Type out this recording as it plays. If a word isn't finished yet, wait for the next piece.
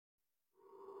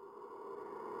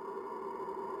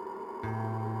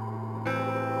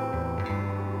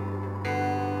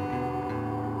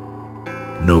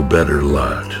no better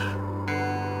lot.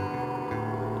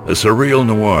 A surreal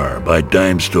noir by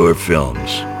Dime Store Films.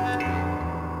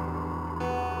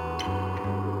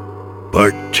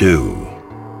 Part 2.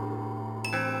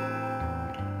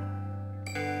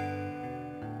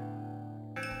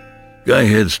 Guy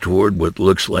heads toward what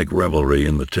looks like revelry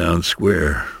in the town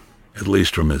square, at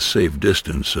least from his safe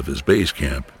distance of his base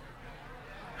camp.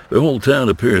 The whole town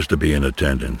appears to be in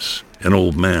attendance. An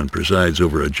old man presides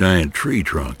over a giant tree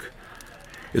trunk.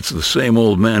 It's the same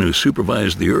old man who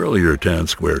supervised the earlier town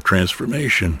square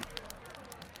transformation.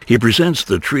 He presents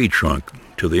the tree trunk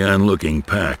to the onlooking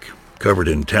pack, covered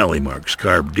in tally marks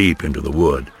carved deep into the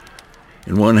wood.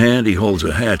 In one hand he holds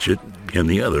a hatchet, in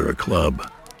the other a club.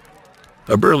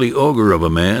 A burly ogre of a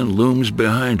man looms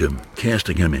behind him,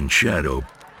 casting him in shadow,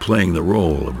 playing the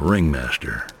role of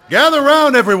ringmaster. Gather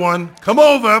round, everyone. Come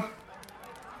over.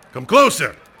 Come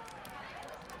closer.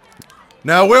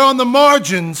 Now, we're on the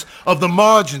margins of the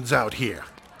margins out here.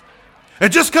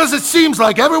 And just because it seems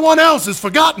like everyone else has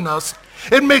forgotten us,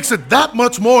 it makes it that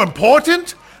much more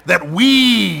important that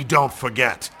we don't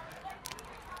forget.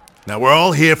 Now, we're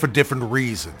all here for different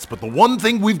reasons, but the one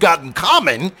thing we've got in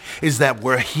common is that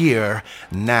we're here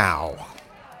now.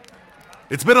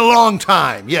 It's been a long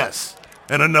time, yes,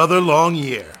 and another long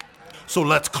year. So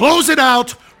let's close it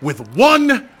out with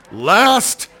one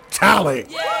last tally.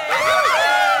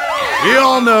 We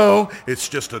all know it's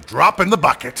just a drop in the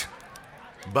bucket,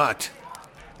 but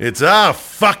it's our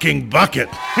fucking bucket.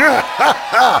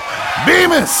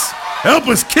 Bemis, help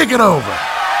us kick it over.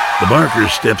 The barker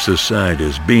steps aside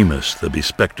as Bemis, the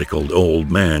bespectacled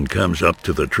old man, comes up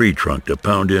to the tree trunk to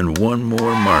pound in one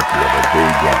more marker of a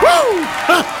big rock.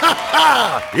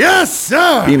 Woo! Yes,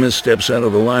 sir! Bemis steps out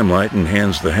of the limelight and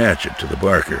hands the hatchet to the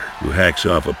barker, who hacks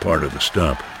off a part of the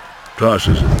stump,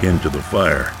 tosses it into the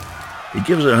fire. He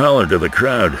gives a holler to the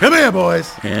crowd. Come here,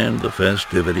 boys. And the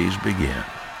festivities begin.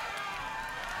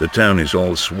 The town is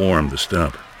all swarmed the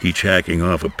stump, each hacking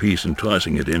off a piece and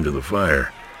tossing it into the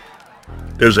fire.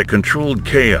 There's a controlled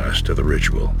chaos to the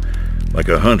ritual, like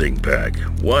a hunting pack,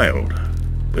 wild,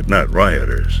 but not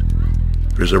rioters.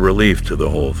 There's a relief to the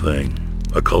whole thing,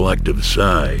 a collective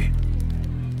sigh.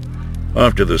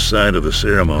 Off to the side of the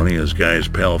ceremony is Guy's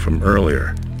pal from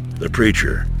earlier, the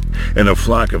preacher, and a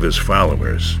flock of his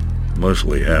followers,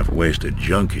 mostly half-wasted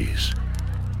junkies.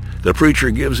 The preacher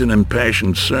gives an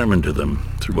impassioned sermon to them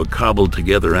through a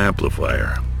cobbled-together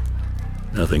amplifier.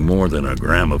 Nothing more than a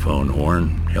gramophone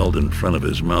horn held in front of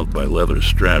his mouth by leather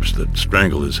straps that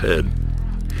strangle his head.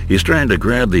 He's trying to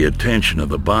grab the attention of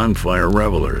the bonfire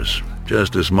revelers,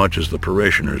 just as much as the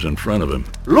parishioners in front of him.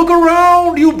 Look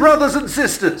around, you brothers and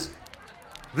sisters.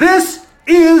 This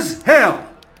is hell.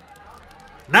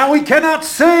 Now we cannot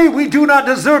say we do not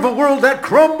deserve a world that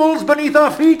crumbles beneath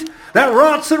our feet, that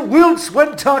rots and wilts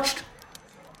when touched.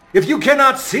 If you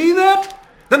cannot see that,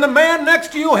 then the man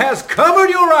next to you has covered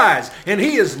your eyes, and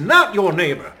he is not your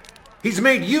neighbor. He's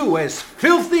made you as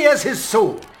filthy as his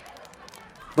soul.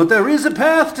 But there is a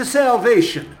path to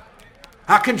salvation.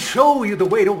 I can show you the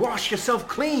way to wash yourself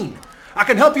clean. I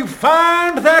can help you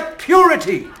find that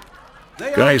purity.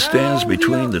 Guy stands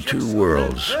between the two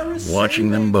worlds,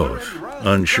 watching them both,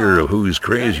 unsure of who's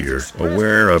crazier or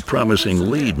where a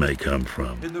promising lead may come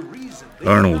from.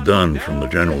 Arnold Dunn from the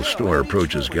general store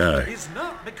approaches Guy.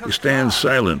 He stands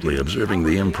silently observing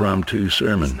the impromptu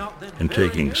sermon and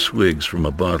taking swigs from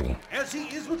a bottle.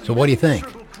 So what do you think?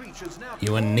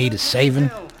 You in need of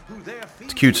saving?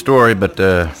 It's a cute story, but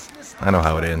I know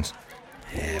how it ends.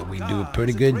 Yeah, we do a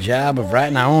pretty good job of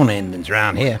writing our own endings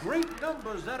around here.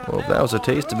 Well, if that was a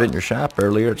taste of it in your shop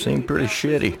earlier, it seemed pretty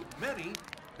shitty.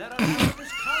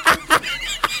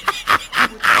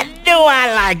 I knew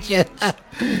I liked you.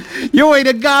 You ain't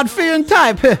a God-fearing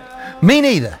type. Me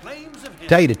neither.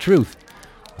 Tell you the truth,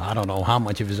 I don't know how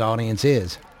much of his audience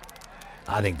is.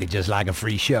 I think they just like a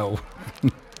free show.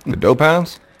 The dope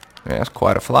hounds? Yeah, that's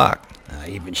quite a flock.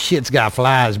 Even shit's got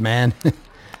flies, man.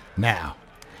 Now,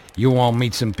 you want to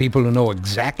meet some people who know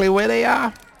exactly where they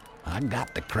are? I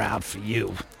got the crowd for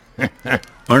you.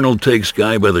 Arnold takes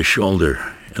Guy by the shoulder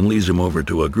and leads him over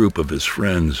to a group of his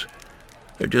friends.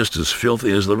 They're just as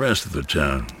filthy as the rest of the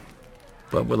town,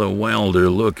 but with a wilder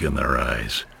look in their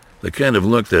eyes. The kind of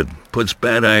look that puts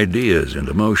bad ideas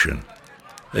into motion.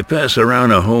 They pass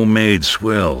around a homemade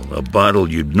swill, a bottle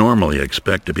you'd normally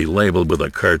expect to be labeled with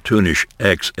a cartoonish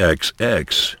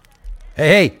XXX.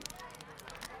 Hey,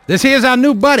 this here's our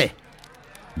new buddy.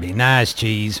 Be nice,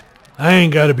 Cheese. I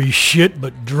ain't gotta be shit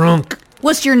but drunk.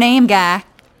 What's your name, Guy?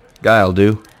 Guy'll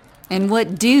do. And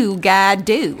what do Guy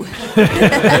do? What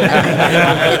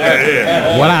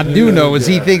I do know is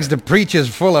he thinks the preacher's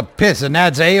full of piss, and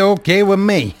that's A-OK with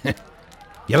me.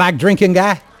 You like drinking,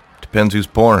 Guy? Depends who's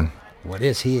pouring. Well,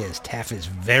 this here is Taffy's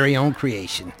very own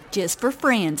creation. Just for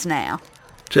friends now.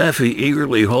 Taffy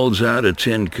eagerly holds out a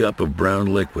tin cup of brown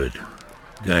liquid.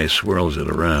 Guy swirls it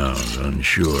around,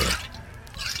 unsure.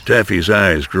 Taffy's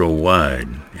eyes grow wide,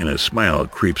 and a smile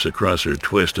creeps across her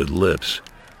twisted lips.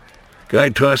 Guy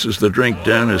tosses the drink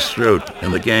down his throat,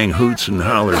 and the gang hoots and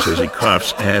hollers as he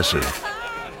coughs acid.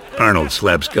 Arnold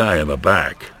slaps Guy in the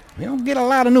back. We don't get a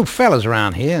lot of new fellas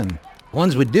around here, and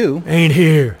ones we do. Ain't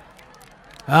here.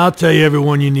 I'll tell you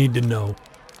everyone you need to know.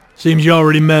 Seems you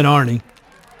already met Arnie.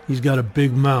 He's got a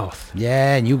big mouth.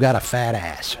 Yeah, and you got a fat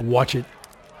ass. Watch it.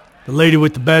 The lady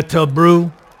with the bathtub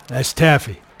brew, that's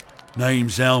Taffy.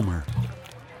 Name's Elmer.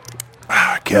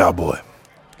 Cowboy.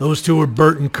 Those two are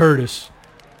Bert and Curtis.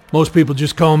 Most people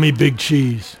just call me Big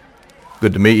Cheese.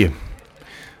 Good to meet you.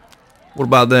 What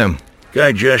about them?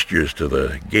 Guy gestures to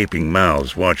the gaping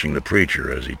mouths watching the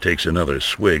preacher as he takes another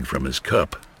swig from his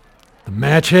cup. The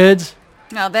matchheads?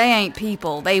 No, they ain't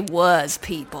people. They was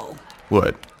people.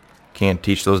 What? Can't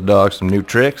teach those dogs some new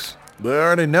tricks? They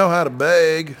already know how to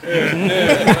beg.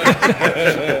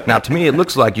 Now, to me, it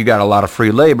looks like you got a lot of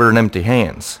free labor and empty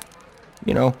hands.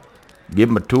 You know, give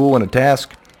them a tool and a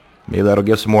task. Maybe that'll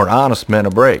give some more honest men a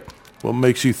break. What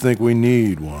makes you think we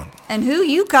need one? And who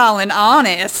you calling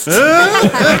honest? Just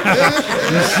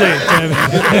say it,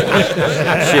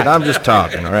 Taffy. Shit, I'm just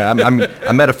talking, all right?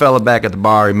 I met a fella back at the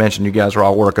bar. He mentioned you guys were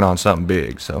all working on something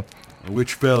big, so...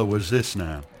 Which fella was this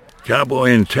now? Cowboy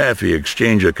and Taffy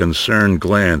exchange a concerned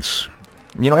glance.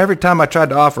 You know, every time I tried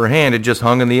to offer a hand, it just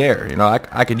hung in the air. You know,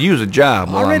 I could use a job.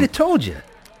 I already told you.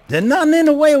 There's nothing in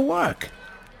the way of work.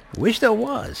 Wish there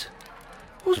was.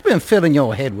 Who's been filling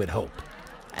your head with hope?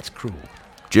 That's cruel.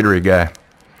 Jittery guy.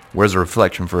 Where's a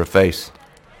reflection for a face?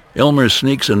 Elmer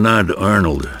sneaks a nod to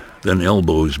Arnold, then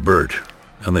elbows Bert,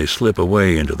 and they slip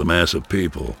away into the mass of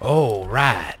people. Oh,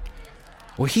 right.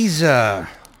 Well, he's not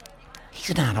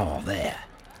all there.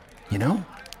 You know?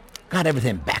 Got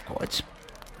everything backwards.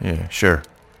 Yeah, sure.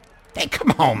 Hey,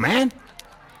 come on, man.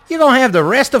 You're gonna have the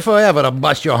rest of forever to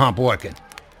bust your hump working.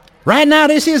 Right now,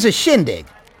 this is a shindig.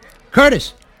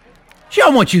 Curtis, show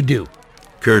 'em what you do.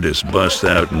 Curtis busts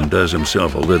out and does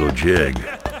himself a little jig.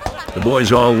 The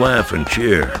boys all laugh and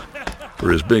cheer.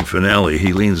 For his big finale,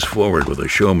 he leans forward with a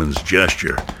showman's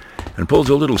gesture and pulls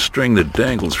a little string that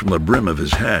dangles from the brim of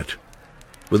his hat.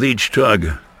 With each tug,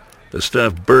 the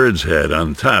stuffed bird's head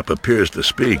on top appears to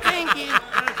speak.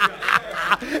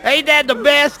 Ain't that the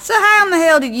best? So how in the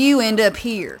hell did you end up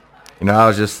here? You know, I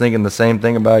was just thinking the same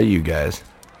thing about you guys.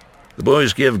 The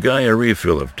boys give Guy a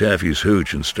refill of Taffy's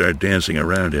hooch and start dancing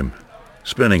around him,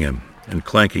 spinning him and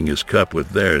clanking his cup with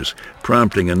theirs,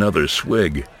 prompting another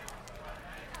swig.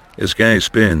 As Guy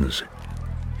spins,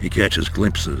 he catches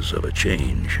glimpses of a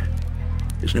change.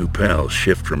 His new pals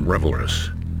shift from revelrous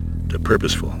to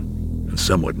purposeful and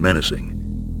somewhat menacing.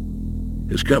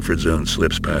 His comfort zone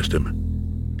slips past him,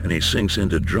 and he sinks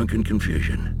into drunken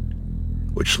confusion,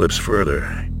 which slips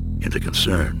further into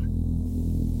concern.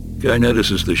 Guy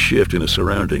notices the shift in his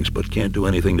surroundings, but can't do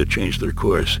anything to change their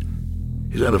course.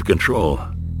 He's out of control.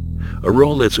 A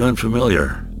role that's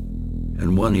unfamiliar,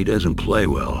 and one he doesn't play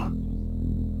well.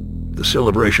 The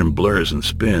celebration blurs and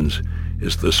spins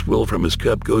as the swill from his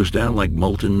cup goes down like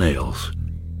molten nails.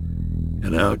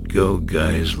 And out go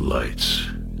Guy's lights.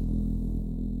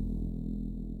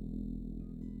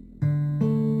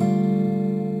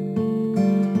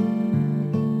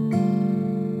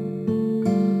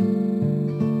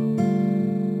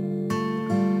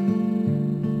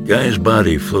 Guy's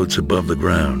body floats above the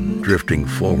ground, drifting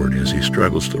forward as he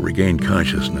struggles to regain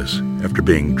consciousness after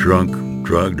being drunk,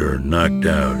 drugged, or knocked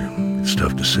out. It's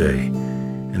tough to say,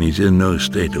 and he's in no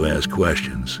state to ask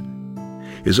questions.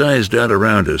 His eyes dot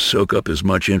around to soak up as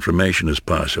much information as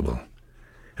possible.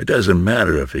 It doesn't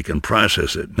matter if he can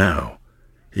process it now.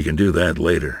 He can do that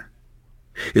later.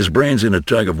 His brain's in a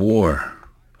tug of war.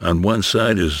 On one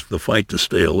side is the fight to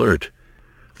stay alert.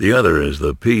 The other is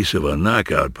the peace of a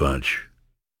knockout punch.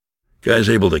 Guy's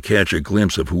able to catch a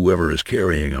glimpse of whoever is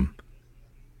carrying him.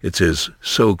 It's his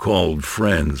so-called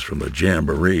friends from the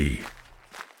jamboree.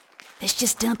 Let's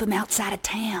just dump him outside of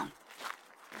town.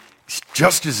 It's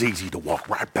just as easy to walk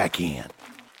right back in.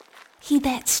 He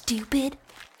that stupid?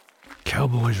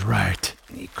 Cowboy's right.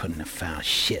 He couldn't have found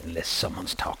shit unless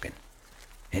someone's talking.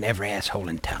 And every asshole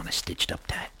in town is stitched up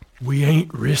tight. We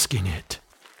ain't risking it.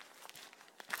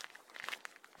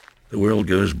 The world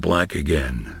goes black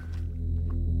again.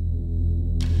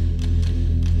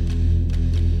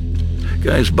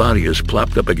 Guy's body is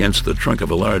plopped up against the trunk of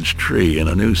a large tree and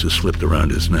a noose is slipped around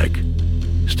his neck.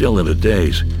 Still in a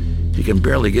daze, he can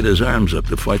barely get his arms up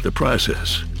to fight the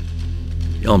process.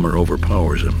 Elmer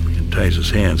overpowers him and ties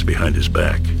his hands behind his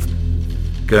back.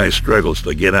 Guy struggles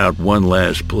to get out one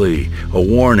last plea, a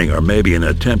warning or maybe an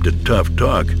attempt at tough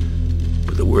talk,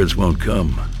 but the words won't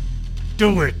come.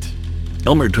 Do it!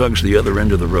 Elmer tugs the other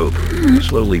end of the rope,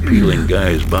 slowly peeling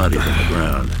Guy's body from the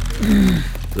ground.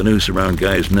 The noose around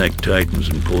Guy's neck tightens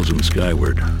and pulls him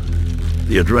skyward.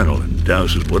 The adrenaline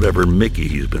douses whatever Mickey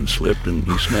he's been slipped, and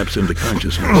he snaps into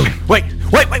consciousness. Wait!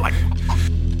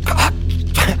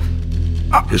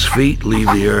 His feet leave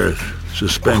the earth,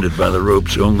 suspended by the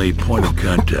rope's only point of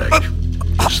contact,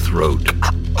 his throat.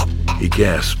 He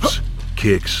gasps,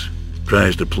 kicks,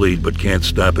 tries to plead, but can't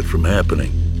stop it from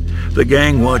happening. The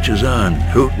gang watches on,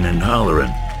 hooting and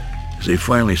hollering, as he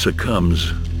finally succumbs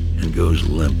and goes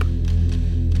limp.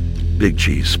 Big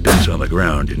Cheese spits on the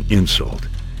ground in insult,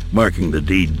 marking the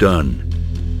deed done.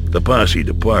 The posse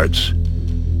departs,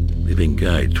 leaving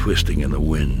Guy twisting in the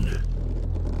wind.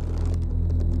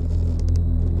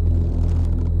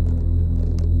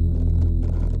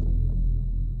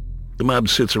 The mob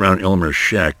sits around Elmer's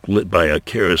shack, lit by a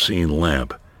kerosene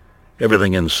lamp.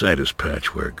 Everything inside is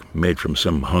patchwork, made from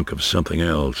some hunk of something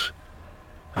else.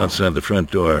 Outside the front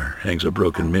door hangs a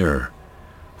broken mirror,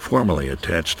 formerly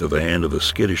attached to the hand of the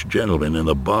skittish gentleman in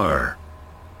the bar,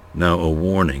 now a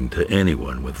warning to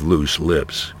anyone with loose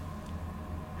lips.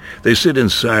 They sit in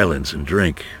silence and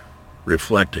drink,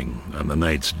 reflecting on the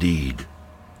night's deed.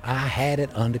 I had it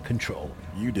under control.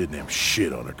 You didn't have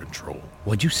shit under control.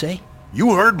 What'd you say?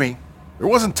 You heard me. There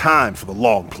wasn't time for the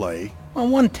long play. Well,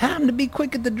 one time to be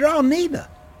quick at the draw, neither.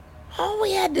 All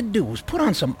we had to do was put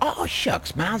on some aw shucks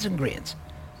smiles and grins.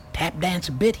 Tap dance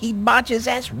a bit, he'd botch his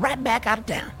ass right back out of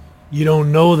town. You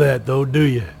don't know that, though, do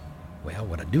you? Well,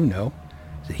 what I do know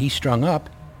is that he's strung up.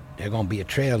 There's gonna be a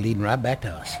trail leading right back to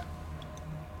us.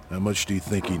 How much do you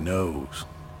think he knows?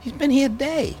 He's been here a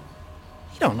day.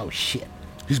 He don't know shit.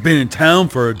 He's been in town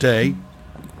for a day.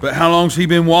 But how long's he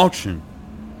been watching?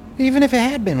 Even if he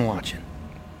had been watching,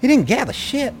 he didn't gather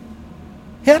shit.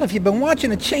 Hell, if you've been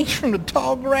watching a change from the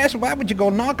tall grass, why would you go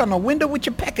knock on the window with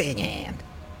your pecker in your hand?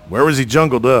 Where was he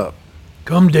jungled up?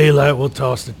 Come daylight, we'll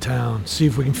toss the town, see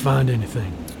if we can find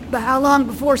anything. But how long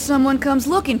before someone comes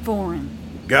looking for him?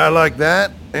 Guy like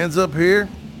that ends up here,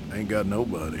 ain't got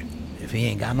nobody. If he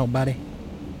ain't got nobody,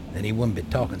 then he wouldn't be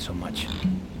talking so much.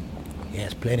 He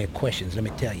has plenty of questions, let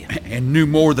me tell you. And knew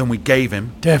more than we gave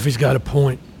him. Daffy's got a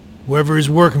point. Whoever he's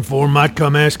working for might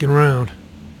come asking around.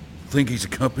 Think he's a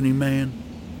company man?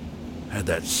 Had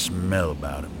that smell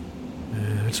about him.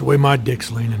 Yeah, that's the way my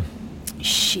dick's leaning.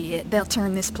 Shit, they'll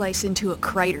turn this place into a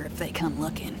crater if they come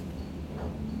looking.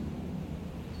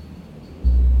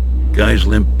 Guy's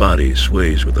limp body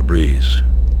sways with the breeze,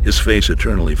 his face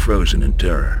eternally frozen in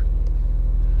terror.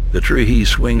 The tree he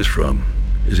swings from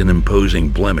is an imposing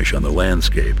blemish on the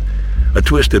landscape, a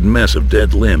twisted mess of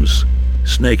dead limbs,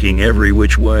 snaking every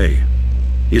which way.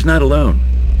 He's not alone.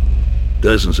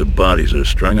 Dozens of bodies are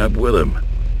strung up with him.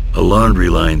 A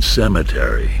laundry-lined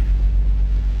cemetery.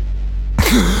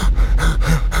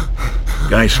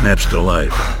 Guy snaps to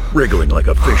life, wriggling like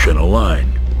a fish in a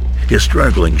line. His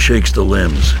struggling shakes the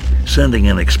limbs, sending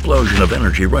an explosion of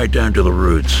energy right down to the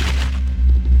roots.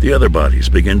 The other bodies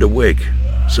begin to wake.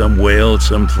 Some wail,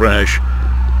 some thrash.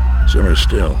 Some are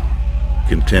still,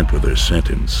 content with their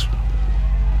sentence.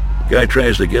 Guy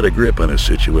tries to get a grip on his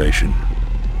situation.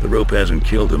 The rope hasn't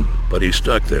killed him, but he's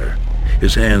stuck there,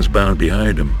 his hands bound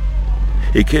behind him.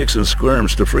 He kicks and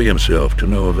squirms to free himself, to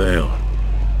no avail.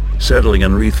 Settling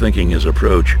and rethinking his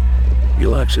approach, he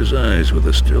locks his eyes with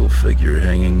a still figure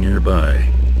hanging nearby.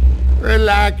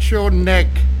 Relax your neck.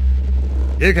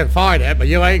 You can fight it, but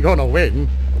you ain't gonna win.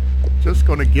 Just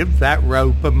gonna give that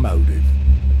rope a motive.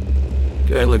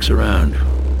 Guy looks around,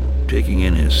 taking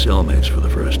in his cellmates for the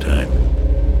first time.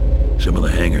 Some of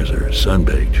the hangers are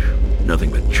sunbaked,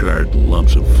 nothing but charred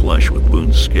lumps of flesh with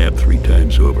wounds scabbed 3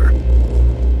 times over.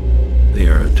 They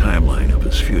are a timeline of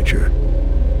his future.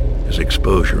 As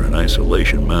exposure and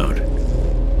isolation mount,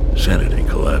 sanity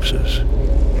collapses.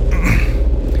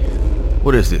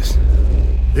 What is this?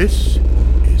 This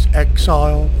is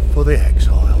exile for the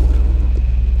exiled.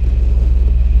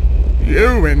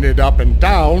 You ended up and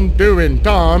down doing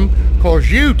dumb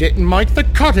 'cause you didn't make the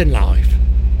cut in life.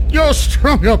 You're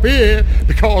strung up here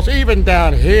because even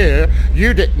down here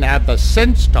you didn't have the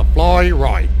sense to fly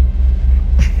right.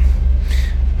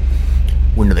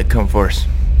 When do they come for us?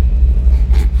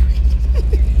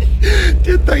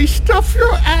 Did they stuff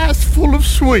your ass full of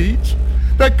sweets?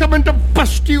 They're coming to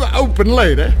bust you open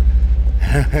later.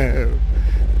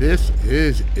 This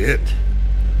is it.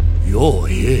 You're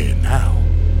here now.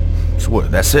 So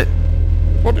what, that's it?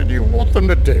 What did you want them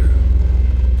to do?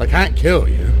 They can't kill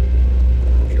you.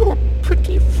 You're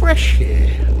pretty fresh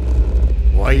here.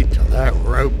 Wait till that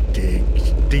rope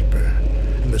digs deeper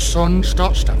and the sun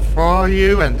starts to fry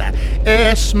you and the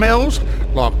air smells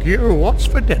like you're what's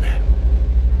for dinner.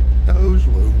 Those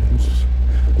wounds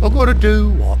are gonna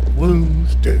do what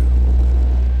wounds do.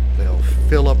 They'll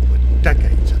fill up with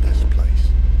decades of this place.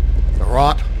 The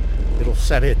rot, it'll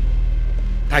set in,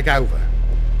 take over.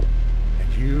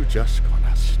 And you just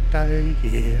gonna stay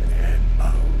here and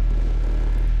moan.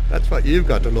 That's what you've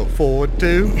got to look forward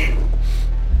to.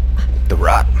 The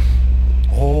rot.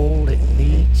 All it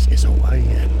needs is a way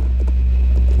in.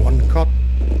 One cut,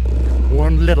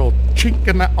 one little chink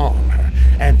in the armor,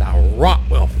 and the rot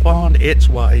will find its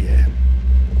way in.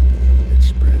 It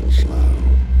spreads slow,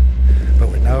 but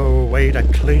with no way to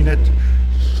clean it,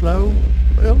 slow,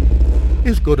 well,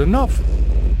 is good enough.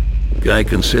 Guy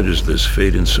considers this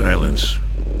fate in silence.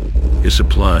 His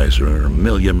supplies are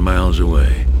 1,000,000 miles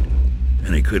away,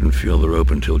 and he couldn't feel the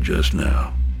rope until just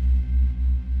now.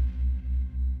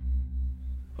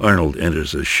 Arnold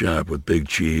enters the shop with Big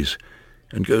Cheese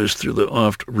and goes through the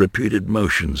oft-repeated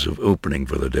motions of opening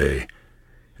for the day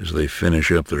as they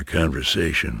finish up their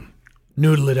conversation.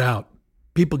 Noodle it out.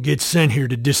 People get sent here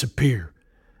to disappear.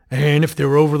 And if they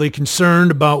were overly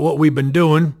concerned about what we've been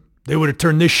doing, they would have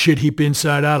turned this shit heap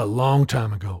inside out a long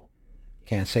time ago.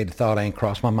 Can't say the thought ain't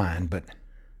crossed my mind, but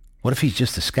what if he's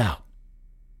just a scout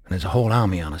and there's a whole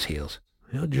army on his heels?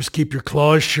 Well, just keep your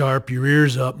claws sharp, your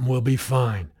ears up, and we'll be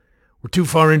fine. We're too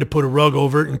far in to put a rug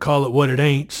over it and call it what it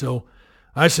ain't, so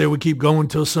I say we keep going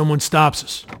till someone stops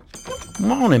us.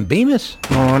 Morning, Bemis.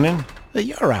 Morning.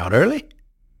 You're out early.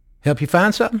 Help you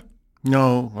find something?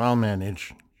 No, I'll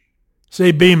manage.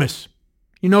 Say, Bemis,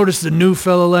 you noticed the new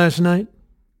fella last night?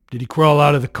 Did he crawl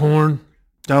out of the corn?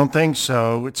 Don't think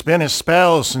so. It's been a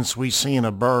spell since we seen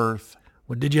a birth.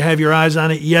 Well, did you have your eyes on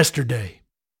it yesterday?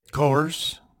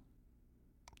 Course.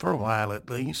 For a while at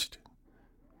least.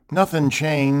 Nothing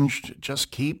changed,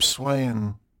 just keeps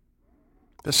swaying.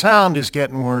 The sound is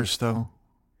getting worse, though.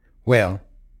 Well,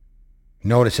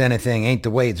 notice anything ain't the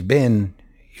way it's been,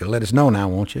 you'll let us know now,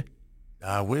 won't you?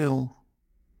 I will.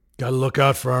 Gotta look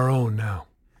out for our own now.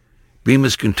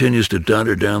 Bemis continues to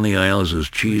dodder down the aisles as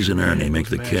Cheese and Arnie make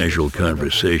the casual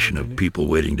conversation of people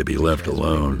waiting to be left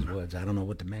alone. I don't know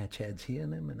what the match heads hear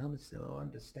them and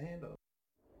understand.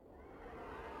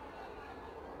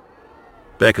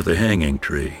 Back at the hanging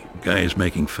tree, Guy is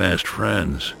making fast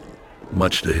friends,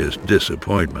 much to his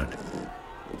disappointment.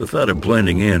 The thought of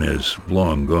blending in is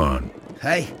long gone.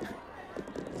 Hey,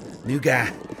 new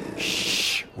guy.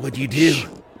 Shh, what'd you do?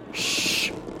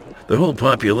 Shh. The whole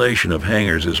population of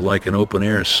hangars is like an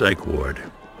open-air psych ward.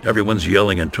 Everyone's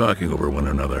yelling and talking over one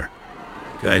another.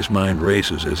 Guy's mind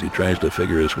races as he tries to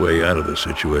figure his way out of the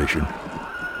situation.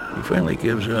 He finally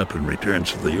gives up and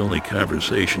returns to the only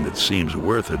conversation that seems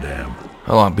worth a damn.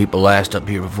 How long people last up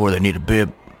here before they need a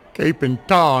bib? Keeping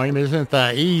time isn't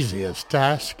the easiest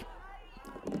task.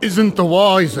 Isn't the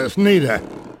wisest, neither.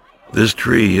 This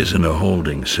tree isn't a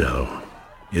holding cell.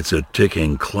 It's a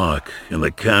ticking clock, and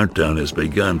the countdown has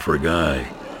begun for Guy,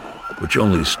 which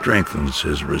only strengthens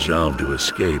his resolve to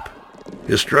escape.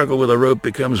 His struggle with the rope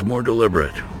becomes more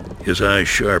deliberate, his eyes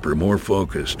sharper, more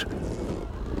focused.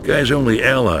 Guy's only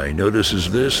ally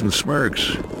notices this and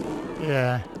smirks.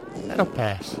 Yeah, that'll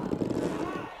pass.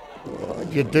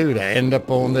 What'd you do to end up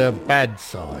on their bad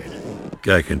side?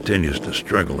 Guy continues to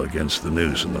struggle against the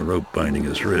noose and the rope binding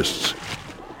his wrists.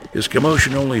 His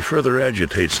commotion only further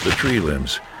agitates the tree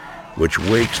limbs, which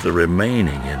wakes the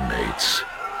remaining inmates.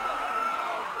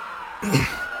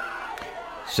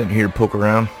 Sitting here to poke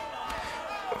around.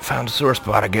 Found a sore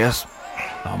spot, I guess.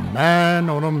 A man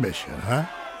on a mission, huh?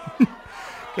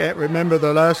 Can't remember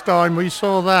the last time we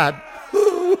saw that.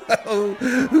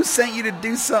 Who sent you to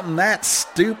do something that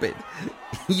stupid?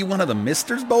 You one of the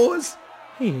Mister's boys?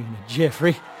 He ain't a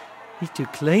Jeffrey. He's too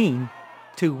clean,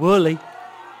 too woolly.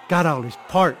 Got all his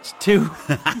parts, too.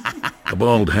 A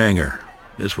bald hanger,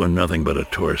 this one nothing but a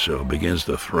torso, begins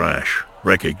to thrash,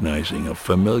 recognizing a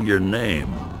familiar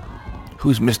name.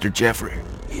 Who's Mr. Jeffrey?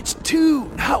 It's two,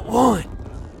 not one.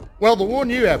 Well, the one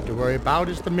you have to worry about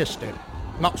is the Mister.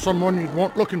 Not someone you'd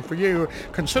want looking for you.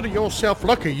 Consider yourself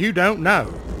lucky you don't know.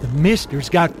 The Mister's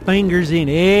got fingers in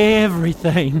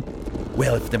everything.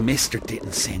 Well, if the Mister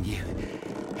didn't send you,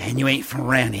 and you ain't from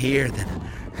around here, then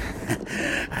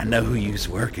I know who you's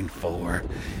working for.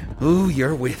 Who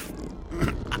you're with.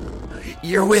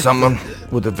 You're with... Someone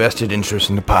with a vested interest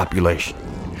in the population.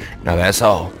 Now that's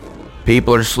all.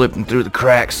 People are slipping through the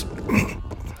cracks,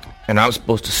 and I'm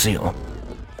supposed to seal them.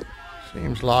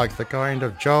 Seems like the kind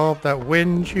of job that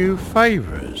wins you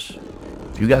favors.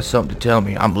 If you got something to tell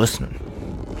me, I'm listening.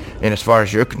 And as far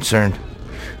as you're concerned,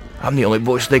 I'm the only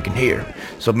voice they can hear,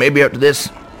 so maybe after this,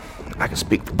 I can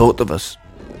speak for both of us.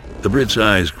 The Brit's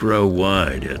eyes grow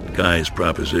wide at Guy's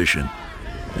proposition,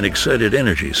 and excited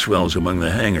energy swells among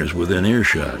the hangars within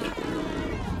earshot.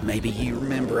 Maybe you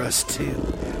remember us too.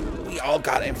 We all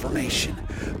got information.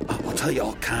 I'll tell you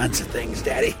all kinds of things,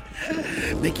 Daddy.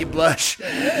 Make you blush.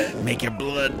 Make your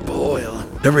blood boil.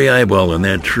 Every eyeball in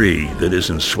that tree that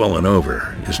isn't swollen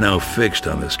over is now fixed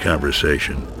on this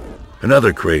conversation.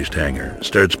 Another crazed hanger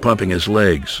starts pumping his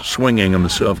legs, swinging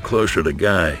himself closer to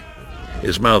Guy,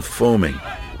 his mouth foaming.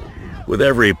 With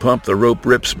every pump, the rope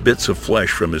rips bits of flesh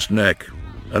from his neck.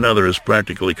 Another is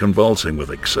practically convulsing with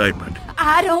excitement.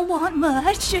 I don't want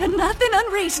much, nothing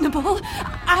unreasonable.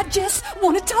 I just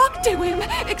want to talk to him,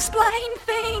 explain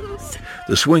things.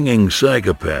 The swinging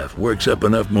psychopath works up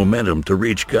enough momentum to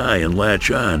reach Guy and latch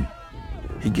on.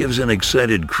 He gives an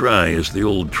excited cry as the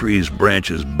old tree's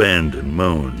branches bend and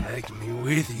moan. Take me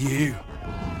with you.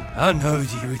 I know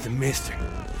you with the mister.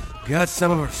 Got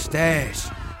some of her stash.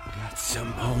 Got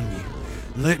some on you.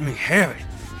 Let me have it.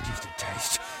 Just a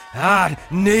taste. I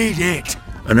need it.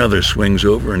 Another swings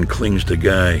over and clings to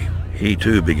Guy. He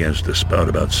too begins to spout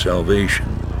about salvation.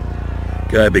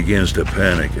 Guy begins to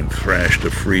panic and thrash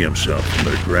to free himself from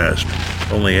their grasp,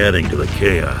 only adding to the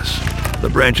chaos. The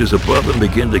branches above him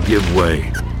begin to give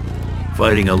way,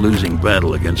 fighting a losing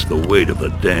battle against the weight of the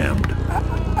damned.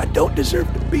 I don't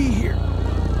deserve to be here.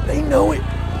 They know it.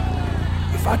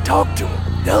 If I talk to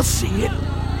them, they'll see it.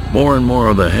 More and more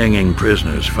of the hanging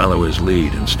prisoners follow his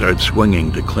lead and start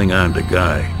swinging to cling on to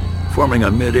Guy, forming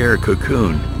a mid-air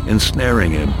cocoon,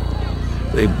 ensnaring him.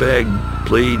 They beg,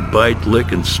 plead, bite,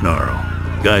 lick, and snarl.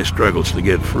 Guy struggles to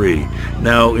get free,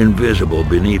 now invisible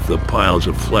beneath the piles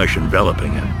of flesh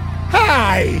enveloping him.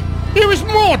 Hey! Here is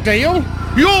more, deal!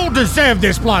 You all deserve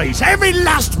this place, every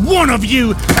last one of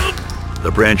you!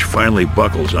 The branch finally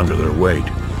buckles under their weight.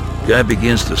 Guy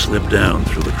begins to slip down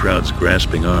through the crowd's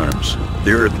grasping arms.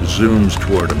 The earth zooms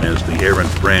toward him as the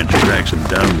errant branch tracks him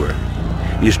downward.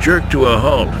 He's jerked to a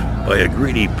halt by a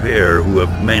greedy pair who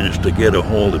have managed to get a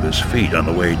hold of his feet on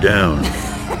the way down.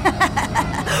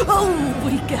 Oh,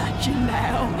 we got you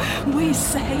now. We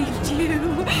saved you.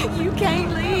 You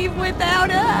can't leave without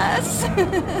us.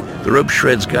 The rope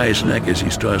shreds Guy's neck as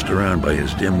he's tossed around by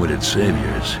his dim-witted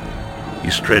saviors.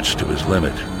 He's stretched to his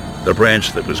limit. The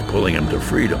branch that was pulling him to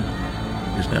freedom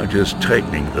is now just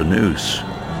tightening the noose.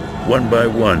 One by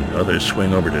one, others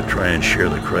swing over to try and share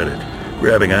the credit,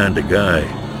 grabbing on to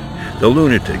Guy. The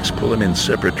lunatics pull him in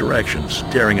separate directions,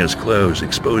 tearing his clothes,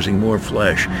 exposing more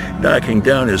flesh, knocking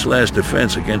down his last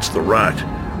defense against the rot.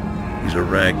 He's a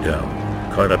rag doll,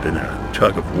 caught up in a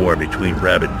tug-of-war between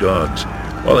rabid dogs.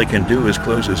 All he can do is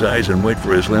close his eyes and wait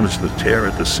for his limbs to tear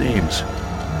at the seams.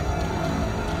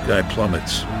 Guy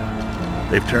plummets.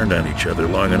 They've turned on each other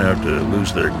long enough to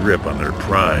lose their grip on their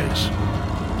prize.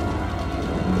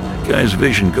 Guy's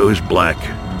vision goes black.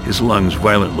 His lungs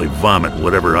violently vomit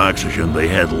whatever oxygen they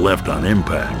had left on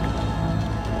impact.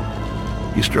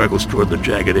 He struggles toward the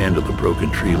jagged end of the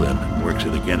broken tree limb and works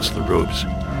it against the ropes,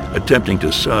 attempting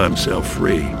to saw himself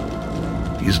free.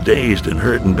 He's dazed and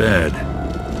hurting bad.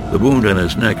 The wound on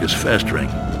his neck is festering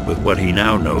with what he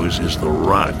now knows is the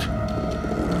rot.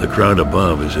 The crowd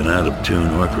above is an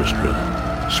out-of-tune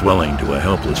orchestra, swelling to a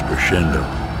helpless crescendo.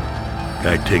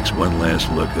 Guy takes one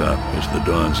last look up as the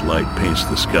dawn's light paints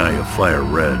the sky a fire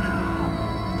red.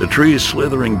 The tree's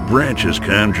slithering branches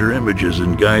conjure images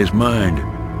in Guy's mind.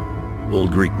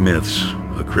 Old Greek myths,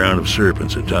 a crown of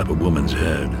serpents atop a woman's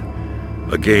head,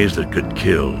 a gaze that could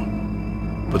kill.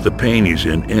 But the pain he's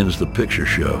in ends the picture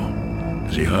show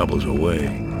as he hobbles away.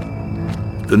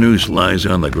 The noose lies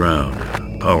on the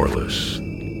ground, powerless.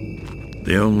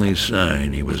 The only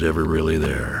sign he was ever really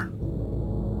there.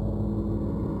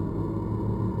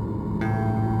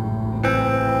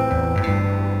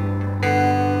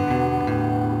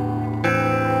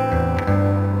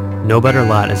 No Better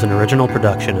Lot is an original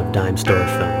production of Dime Store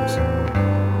Films.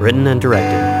 Written and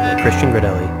directed by Christian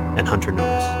Gradelli and Hunter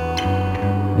Norris.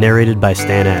 Narrated by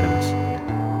Stan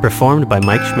Adams. Performed by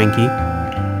Mike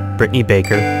Schminke, Brittany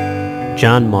Baker,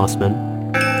 John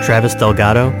Mossman, Travis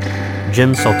Delgado,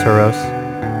 Jim Salturos,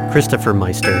 Christopher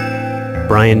Meister,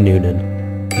 Brian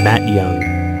Noonan, Matt Young,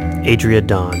 Adria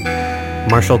Dawn,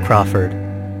 Marshall Crawford,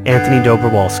 Anthony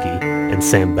Dobrowolski, and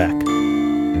Sam Beck.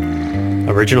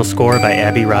 Original score by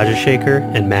Abby Rajashekar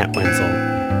and Matt Wenzel.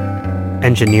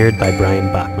 Engineered by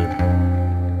Brian Bachman.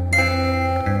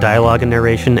 Dialogue and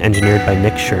narration engineered by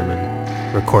Nick Sherman.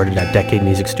 Recorded at Decade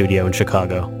Music Studio in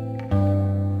Chicago.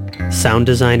 Sound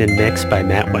design and mix by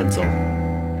Matt Wenzel.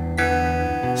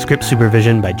 Script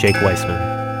supervision by Jake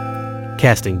Weissman.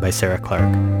 Casting by Sarah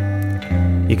Clark.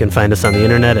 You can find us on the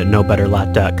internet at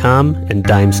knowbetterlot.com and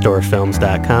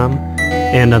dimestorefilms.com,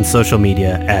 and on social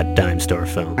media at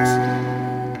dimestorefilms.